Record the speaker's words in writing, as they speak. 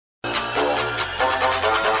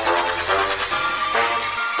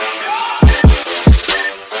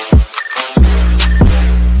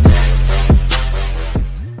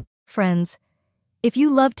friends. If you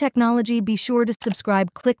love technology, be sure to subscribe,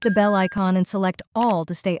 click the bell icon, and select all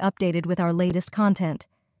to stay updated with our latest content.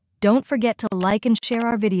 Don't forget to like and share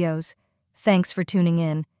our videos. Thanks for tuning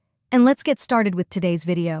in. And let's get started with today's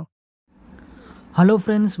video. Hello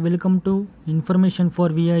friends, welcome to Information for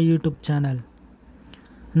VI YouTube channel.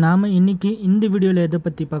 நாம இன்னைக்கு இந்த வீடியோல எதை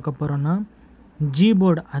பத்தி பார்க்க போறோம்னா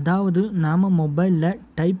ஜீபோர்டு, அதாவது நாம மொபைல்ல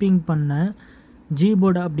டைப்பிங் பண்ண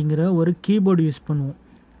ஜீபோர்டு அப்படிங்கிற ஒரு கீபோர்டு யூஸ் பண்ணுவோம்.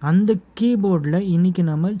 அந்த கீபோர்டில் இன்றைக்கி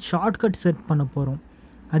நம்ம ஷார்ட்கட் செட் பண்ண போகிறோம்.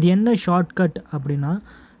 அது என்ன ஷார்ட்கட் அப்படின்னா,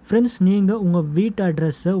 ஃப்ரெண்ட்ஸ், நீங்கள் உங்கள் வீட்டு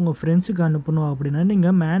அட்ரஸை உங்கள் ஃப்ரெண்ட்ஸுக்கு அனுப்பணும் அப்படின்னா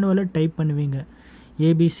நீங்கள் மேனுவலாக டைப் பண்ணுவீங்க,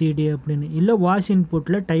 ஏபிசிடி அப்படின்னு, இல்லை வாய்ஸ்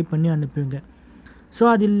இன்புட்டில் டைப் பண்ணி அனுப்புவீங்க. ஸோ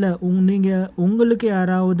அது இல்லை, நீங்கள் உங்களுக்கு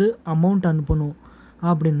யாராவது அமௌண்ட் அனுப்பணும்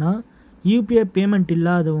அப்படின்னா யூபிஐ பேமெண்ட்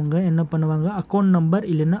இல்லாதவங்க என்ன பண்ணுவாங்க, அக்கௌண்ட் நம்பர்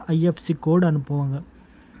இல்லைன்னா ஐஎஃப்சி கோடு அனுப்புவாங்க.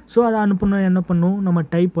 ஸோ அதை அனுப்பணும், என்ன பண்ணணும், நம்ம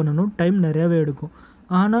டைப் பண்ணணும். டைம் நிறையாவே எடுக்கும்.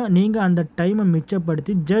 ஆனால் நீங்கள் அந்த டைமை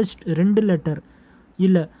மிச்சப்படுத்தி ஜஸ்ட் 2 லெட்டர்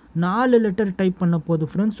இல்லை 4 லெட்டர் டைப் பண்ண போது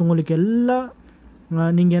ஃப்ரெண்ட்ஸ், உங்களுக்கு எல்லாம்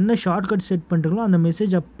நீங்கள் என்ன ஷார்ட்கட் செட் பண்ணுறீங்களோ அந்த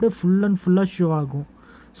மெசேஜ் அப்படியே ஃபுல் அண்ட் ஃபுல்லாக ஷோ ஆகும்.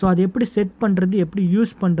 ஸோ அது எப்படி செட் பண்ணுறது, எப்படி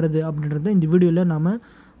யூஸ் பண்ணுறது அப்படின்றத இந்த வீடியோவில் நாம்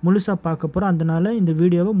முழுசாக பார்க்க போகிறோம். அதனால் இந்த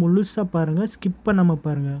வீடியோவை முழுசாக பாருங்கள், ஸ்கிப் பண்ணாமல்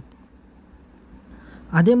பாருங்கள்.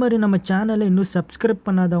 அதே மாதிரி நம்ம சேனலை இன்னும் சப்ஸ்கிரைப்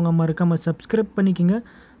பண்ணாதவங்க மறக்காமல் சப்ஸ்கிரைப் பண்ணிக்கோங்க.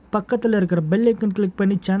 பக்கத்தில் இருக்கிற பெல் ஐக்கன் கிளிக்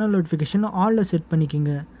பண்ணி சேனல் நோட்டிஃபிகேஷனை ஆலில் செட்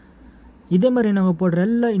பண்ணிக்கோங்க. இதே மாதிரி நாங்கள் போடுற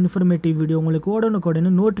எல்லா இன்ஃபர்மேட்டிவ் வீடியோ உங்களுக்கு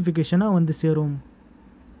உடனுக்குடனே நோட்டிஃபிகேஷனாக வந்து சேரும்.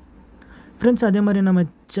 ஃப்ரெண்ட்ஸ், அதே மாதிரி நம்ம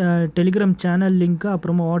டெலிகிராம் சேனல் லிங்க்கு,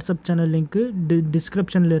 அப்புறமா வாட்ஸ்அப் சேனல் லிங்க்கு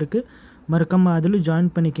டிஸ்கிரிப்ஷனில் இருக்குது. மறக்காமல் அதில்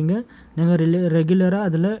ஜாயின் பண்ணிக்கோங்க. நாங்கள் ரெகுலராக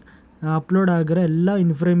அதில் அப்லோட் ஆகிற எல்லா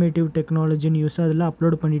இன்ஃபர்மேட்டிவ் டெக்னாலஜி நியூஸ் அதில்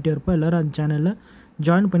அப்லோட் பண்ணிகிட்டே இருப்போம். எல்லோரும் அந்த சேனலில்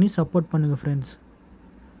ஜாயின் பண்ணி சப்போர்ட் பண்ணுங்கள் ஃப்ரெண்ட்ஸ்.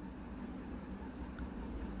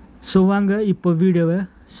 ஸோ வாங்க இப்போ வீடியோவை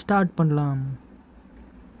ஸ்டார்ட் பண்ணலாம்.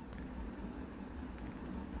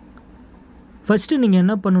 ஃபஸ்ட்டு நீங்கள்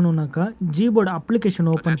என்ன பண்ணணுன்னாக்கா, ஜீபோர்டு அப்ளிகேஷன்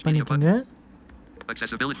ஓப்பன் பண்ணிக்கோங்க.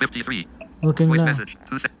 ஓகேங்களா,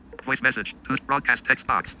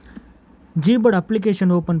 ஜீபோர்டு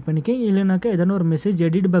அப்ளிகேஷன் ஓப்பன் பண்ணிக்க. இல்லைனாக்கா எதனா ஒரு மெசேஜ்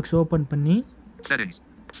எடிட் பாக்ஸ் ஓப்பன் பண்ணி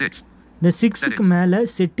இந்த 6க்கு மேலே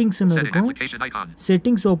செட்டிங்ஸ்னு இருக்கும்,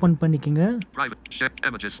 செட்டிங்ஸ் ஓப்பன் பண்ணிக்கோங்க.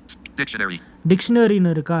 டிக்ஷனரின்னு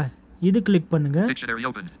இருக்கா, இது கிளிக் பண்ணுங்க.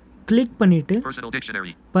 கிளிக் பண்ணிட்டு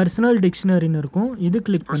பர்சனல் டிக்ஷனரின்னு இருக்கும், இது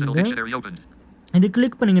கிளிக் பண்ணுங்க. இது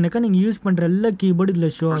கிளிக் பண்ணிங்கனாக்கா நீங்கள் யூஸ் பண்ணுற எல்லா கீபோர்டு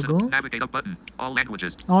இதில் ஷோ ஆகும்.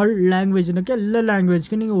 ஆல் லாங்குவேஜ்னாக்கா எல்லா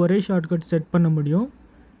லாங்குவேஜ்க்கு நீங்கள் ஒரே ஷார்ட்கட் செட் பண்ண முடியும்.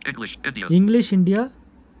 இங்கிலீஷ் இந்தியா,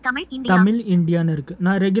 தமிழ் இந்தியான்னு இருக்குது.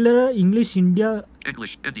 நான் ரெகுலராக இங்கிலீஷ் இந்தியா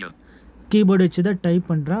கீபோர்டு வச்சு தான் டைப்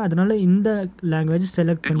பண்ணுறேன். அதனால் இந்த லாங்குவேஜ்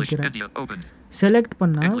செலக்ட் பண்ணிக்கிறேன். செலக்ட்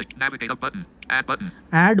பண்ணால்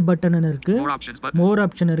ஆட் பட்டன் இருக்குது, மோர்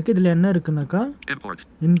ஆப்ஷன் இருக்குது. இதில் என்ன இருக்குனாக்கா,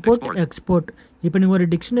 இம்போர்ட், எக்ஸ்போர்ட். இப்போ நீங்கள் ஒரு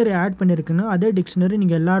டிக்ஷனரி ஆட் பண்ணியிருக்குன்னா அதே டிக்ஷனரி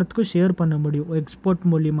நீங்கள் எல்லாத்துக்கும் ஷேர் பண்ண முடியும் எக்ஸ்போர்ட்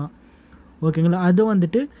மூலிமா. ஓகேங்களா, அது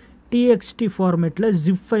வந்துட்டு டிஎக்ஸ்டி ஃபார்மேட்டில்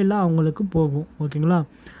ஜிப் ஃபைலாக அவங்களுக்கு போகும். ஓகேங்களா,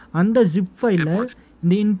 அந்த ஜிப் ஃபைலில்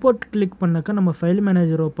இந்த இம்போர்ட் கிளிக் பண்ணாக்கா நம்ம ஃபைல்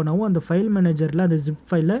மேனேஜர் ஓப்பன் ஆகும். அந்த ஃபைல் மேனேஜரில் அந்த ஜிப்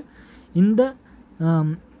ஃபைலை இந்த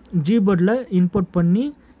ஜீபோர்டில் இம்போர்ட் பண்ணி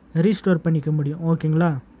ரீஸ்டோர் பண்ணிக்க முடியும். ஓகேங்களா,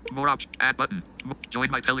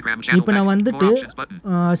 இப்போ நான் வந்துட்டு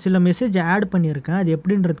சில மெசேஜ் ஆட் பண்ணியிருக்கேன். அது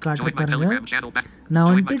எப்படின்றது காட்ட பாருங்க. நான்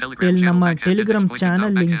வந்துட்டு நம்ம டெலிகிராம்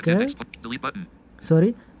சேனல்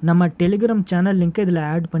லிங்க்கை இதில்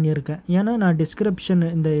ஆட் பண்ணியிருக்கேன். ஏன்னா நான் டிஸ்கிரிப்ஷன்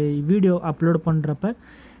இந்த வீடியோ அப்லோட் பண்ணுறப்ப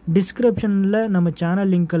டிஸ்கிரிப்ஷனில் நம்ம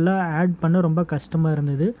சேனல் லிங்க்கெல்லாம் ஆட் பண்ண ரொம்ப கஷ்டமாக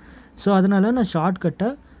இருந்தது. ஸோ அதனால் நான்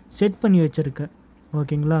ஷார்ட்கட்டாக செட் பண்ணி வச்சுருக்கேன்.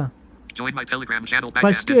 ஓகேங்களா,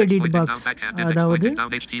 ஃபஸ்ட்டு எடிட் பாக்ஸ், அதாவது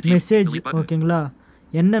மெசேஜ். ஓகேங்களா,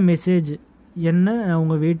 என்ன மெசேஜ், என்ன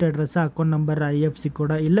உங்கள் வீட்டு அட்ரஸ், அக்கௌண்ட் நம்பர், ஐஎஃப்சி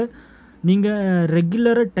கோடா, இல்லை நீங்கள்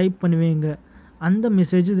ரெகுலராக டைப் பண்ணுவீங்க அந்த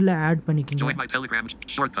மெசேஜ் இதில் ஆட் பண்ணிக்கோங்க.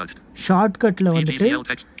 ஷார்ட்கட்டில் வந்துட்டு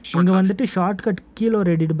இங்கே வந்துட்டு ஷார்ட்கட் கீழே ஒரு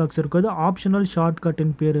எடிட் பாக்ஸ் இருக்கும், அது ஆப்ஷனல்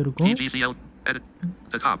ஷார்ட்கட்னு பேர் இருக்கும்.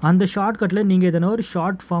 அந்த ஷார்ட்கட்டில் நீங்கள் எதனா ஒரு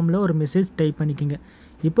ஷார்ட் ஃபார்மில் ஒரு மெசேஜ் டைப் பண்ணிக்கோங்க.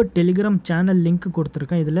 இப்போ டெலிகிராம் சேனல் லிங்க்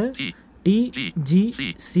கொடுத்துருக்கேன். இதில்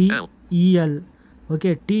TGCEL, ஓகே,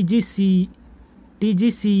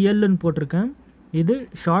 TGCELன்னு போட்டிருக்கேன். இது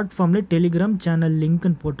ஷார்ட் ஃபார்மில் டெலிகிராம் சேனல்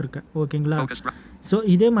லிங்க்னு போட்டிருக்கேன். ஓகேங்களா, ஸோ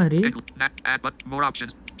இதே மாதிரி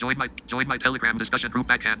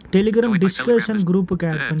டெலிகிராம் டிஸ்கஷன் குரூப்புக்கு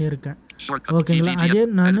ஆட் பண்ணியிருக்கேன். ஓகேங்களா, அதே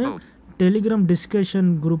நான் டெலிகிராம்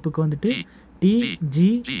டிஸ்கஷன் குரூப்புக்கு வந்துட்டு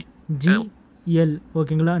TGGL.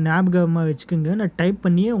 ஓகேங்களா, ஞாபகமாக வச்சுக்கோங்க. நான் டைப்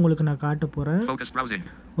பண்ணியே உங்களுக்கு நான் காட்ட போகிறேன்.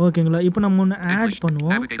 ஓகேங்களா, இப்போ நம்ம ஒன்று ஆட்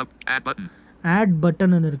பண்ணுவோம். ஆட்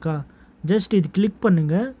பட்டன் இருக்கா, ஜஸ்ட் இது கிளிக்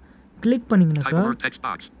பண்ணுங்கள். கிளிக் பண்ணிங்கனாக்கா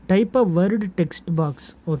டைப் அ வேர்டு டெக்ஸ்ட் பாக்ஸ்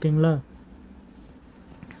ஓகேங்களா.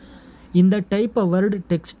 இந்த டைப் அ வேர்டு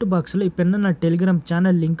டெக்ஸ்ட் பாக்ஸில் இப்போ என்ன நான் டெலிகிராம்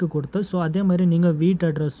சேனல் லிங்க் கொடுத்தேன். ஸோ அதே மாதிரி நீங்கள் வீட்டு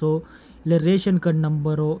அட்ரஸோ இல்லை ரேஷன் கார்டு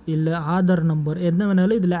நம்பரோ இல்லை ஆதார் நம்பர் என்ன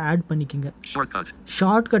வேணாலும் இதில் ஆட் பண்ணிக்கோங்க.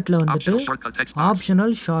 ஷார்ட்கட்டில் வந்துட்டு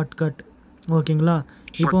ஆப்ஷனல் ஷார்ட்கட் ஓகேங்களா.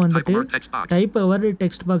 இப்போ வந்துட்டு டைப் அ வேர்டு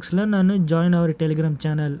டெக்ஸ்ட் பாக்ஸில் நான் ஜாயின் அவர் டெலிகிராம்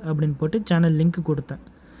சேனல் அப்படின்னு போட்டு சேனல் லிங்க் கொடுத்தேன்.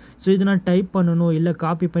 ஸோ இது நான் டைப் பண்ணணும் இல்லை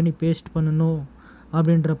காப்பி பண்ணி பேஸ்ட் பண்ணணும்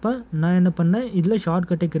அப்படின்றப்ப நான் என்ன பண்ணேன், இதில்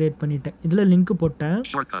ஷார்ட்கட்டை க்ரியேட் பண்ணிட்டேன். இதில் லிங்க் போட்டேன்.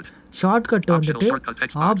 ஷார்ட்கட் வந்துட்டு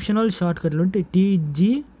ஆப்ஷனல் ஷார்ட்கட்டில் வந்துட்டு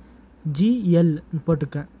TGGL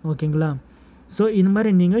போட்டுக்கேன் ஓகேங்களா. ஸோ இந்த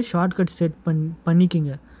மாதிரி நீங்கள் ஷார்ட்கட் செட்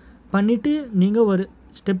பண்ணிக்கிங்க. பண்ணிவிட்டு நீங்கள் ஒரு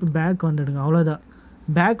ஸ்டெப் பேக் வந்துடுங்க, அவ்வளோதான்.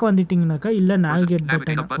 பேக் வந்துட்டிங்கனாக்கா இல்லை நேவிகேட்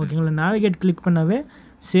பட்டன் ஓகேங்களா, நேவிகேட் கிளிக் பண்ணாவே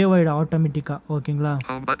சேவ் ஆகிடும் ஆட்டோமேட்டிக்காக ஓகேங்களா.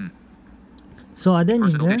 ஸோ அதே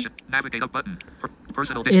நீங்கள்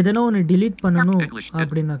எதனா ஒன்று டிலீட் பண்ணணும்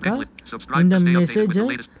அப்படின்னாக்கா இந்த மெசேஜை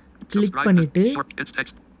கிளிக் பண்ணிவிட்டு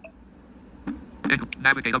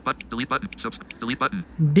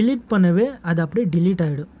டிலீட் பண்ணவே அது அப்படியே டிலீட்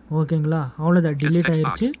ஆகிடும் ஓகேங்களா. அவ்வளோதான், டிலீட்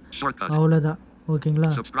ஆகிடுச்சு, அவ்வளோதான் ஓகேங்களா.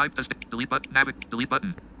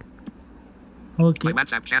 ஓகே,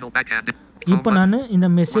 இப்போ நான் இந்த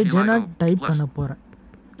மெசேஜை நான் டைப் பண்ண போகிறேன்.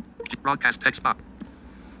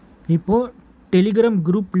 இப்போது டெலிகிராம்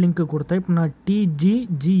குரூப் லிங்க் கொடுத்தேன். இப்போ நான்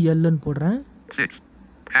TGGLன்னு போடுறேன்.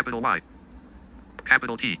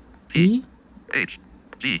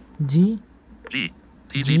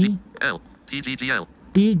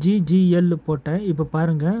 TGGL போட்டேன். இப்போ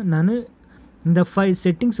பாருங்கள், நான் இந்த 5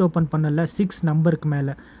 செட்டிங்ஸ் ஓப்பன் பண்ணல 6 நம்பருக்கு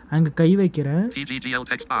மேலே அங்கே கை வைக்கிறேன்.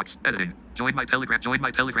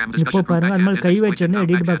 இப்போ பாருங்கள், அது மாதிரி கை வச்சோன்னே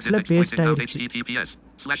எடிட் பாக்ஸில் பேஸ்ட் ஆயிடுச்சு.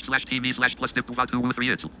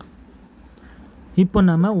 இப்போ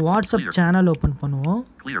நம்ம வாட்ஸ்அப் சேனல் ஓப்பன் பண்ணுவோம்.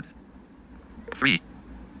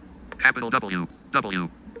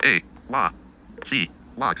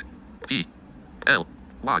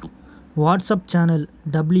 வாட்ஸ்அப் சேனல்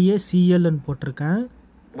WACLன்னு போட்டிருக்கேன்.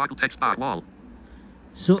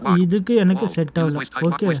 ஸோ இதுக்கு எனக்கு செட் ஆகல.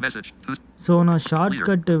 ஓகே, ஸோ நான்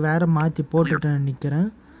ஷார்ட்கட் வேறு மாற்றி போட்டுட்டேன் நினைக்கிறேன்.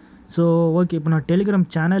 ஸோ ஓகே, இப்போ நான் டெலிகிராம்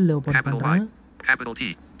சேனலில் ஓப்பன் பண்ணுறேன்.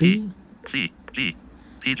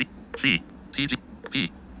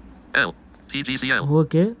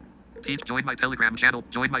 Okay, Join my Telegram channel.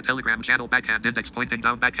 Join my Telegram channel. Backhand index pointing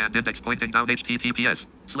down. Backhand index pointing down.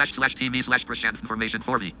 https://tv/prashant information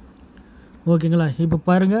for me. ஓகேங்களா. இப்போ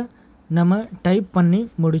பாருங்கள், நம்ம டைப் பண்ணி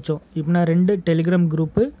முடித்தோம். இப்போ நான் 2 டெலிகிராம்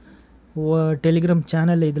குரூப்பு டெலிகிராம்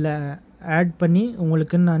சேனல் இதில் ஆட் பண்ணி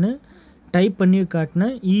உங்களுக்கு நான் டைப் பண்ணி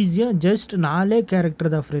காட்டினேன். ஈஸியாக ஜஸ்ட் 4 கேரக்டர்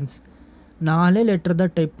தான் ஃப்ரெண்ட்ஸ், 4 லெட்டர்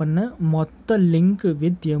தான் டைப் பண்ணேன். மொத்த லிங்க்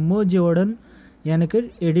வித் எமோஜியோடன் எனக்கு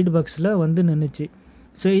எடிட் பாக்ஸில் வந்து நின்றுச்சு.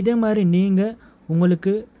 ஸோ இதே மாதிரி நீங்கள்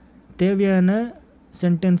உங்களுக்கு தேவையான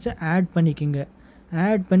சென்டென்ஸை ஆட் பண்ணிக்கோங்க.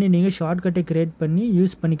 ஆட் பண்ணி நீங்கள் ஷார்ட்கட்டை க்ரியேட் பண்ணி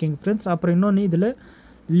யூஸ் பண்ணிக்கோங்க ஃப்ரெண்ட்ஸ். அப்புறம் இன்னொன்று, இதில்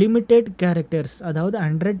லிமிட்டெட் கேரக்டர்ஸ், அதாவது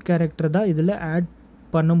 100 கேரக்டர் தான் இதில் ஆட்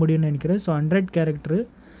பண்ண முடியும்னு நினைக்கிறேன். ஸோ 100 கேரக்டரு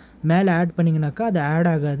மேலே ஆட் பண்ணிங்கனாக்கா அது ஆட்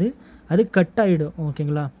ஆகாது, அது கட் ஆகிடும்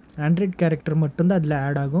ஓகேங்களா. 100 கேரக்டர் மட்டும்தான் அதில்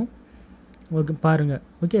ஆட் ஆகும். ஓகே பாருங்கள்.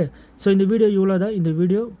 ஓகே, ஸோ இந்த வீடியோ இவ்வளோ தான். இந்த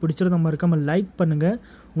வீடியோ பிடிச்சிருந்தா மறக்காமல் லைக் பண்ணுங்கள்.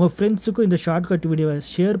 உங்கள் ஃப்ரெண்ட்ஸுக்கும் இந்த ஷார்ட்கட் வீடியோவை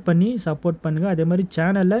ஷேர் பண்ணி சப்போர்ட் பண்ணுங்கள். அதே மாதிரி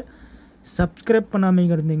சேனலை சப்ஸ்கிரைப்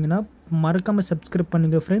பண்ணாமல் இருந்தீங்கன்னா மறக்காமல் சப்ஸ்கிரைப்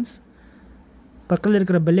பண்ணுங்கள் ஃப்ரெண்ட்ஸ். பக்கத்தில்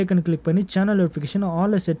இருக்கிற பெல் ஐக்கன் கிளிக் பண்ணி சேனல் நோட்டிஃபிகேஷன்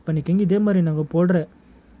ஆலில் செட் பண்ணிக்கோங்க. இதே மாதிரி நாங்கள் போடுற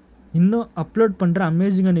இன்னும் அப்லோட் பண்ணுற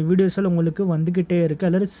அமேசிங்கான வீடியோஸ் எல்லாம் உங்களுக்கு வந்துக்கிட்டே இருக்குது.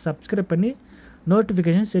 எல்லோரும் சப்ஸ்கிரைப் பண்ணி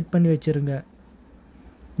நோட்டிஃபிகேஷன் செட் பண்ணி வச்சுருங்க.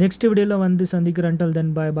 நெக்ஸ்ட் வீடியோவில் வந்து சந்திக்கிறேன். until then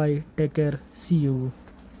bye bye, take care, see you.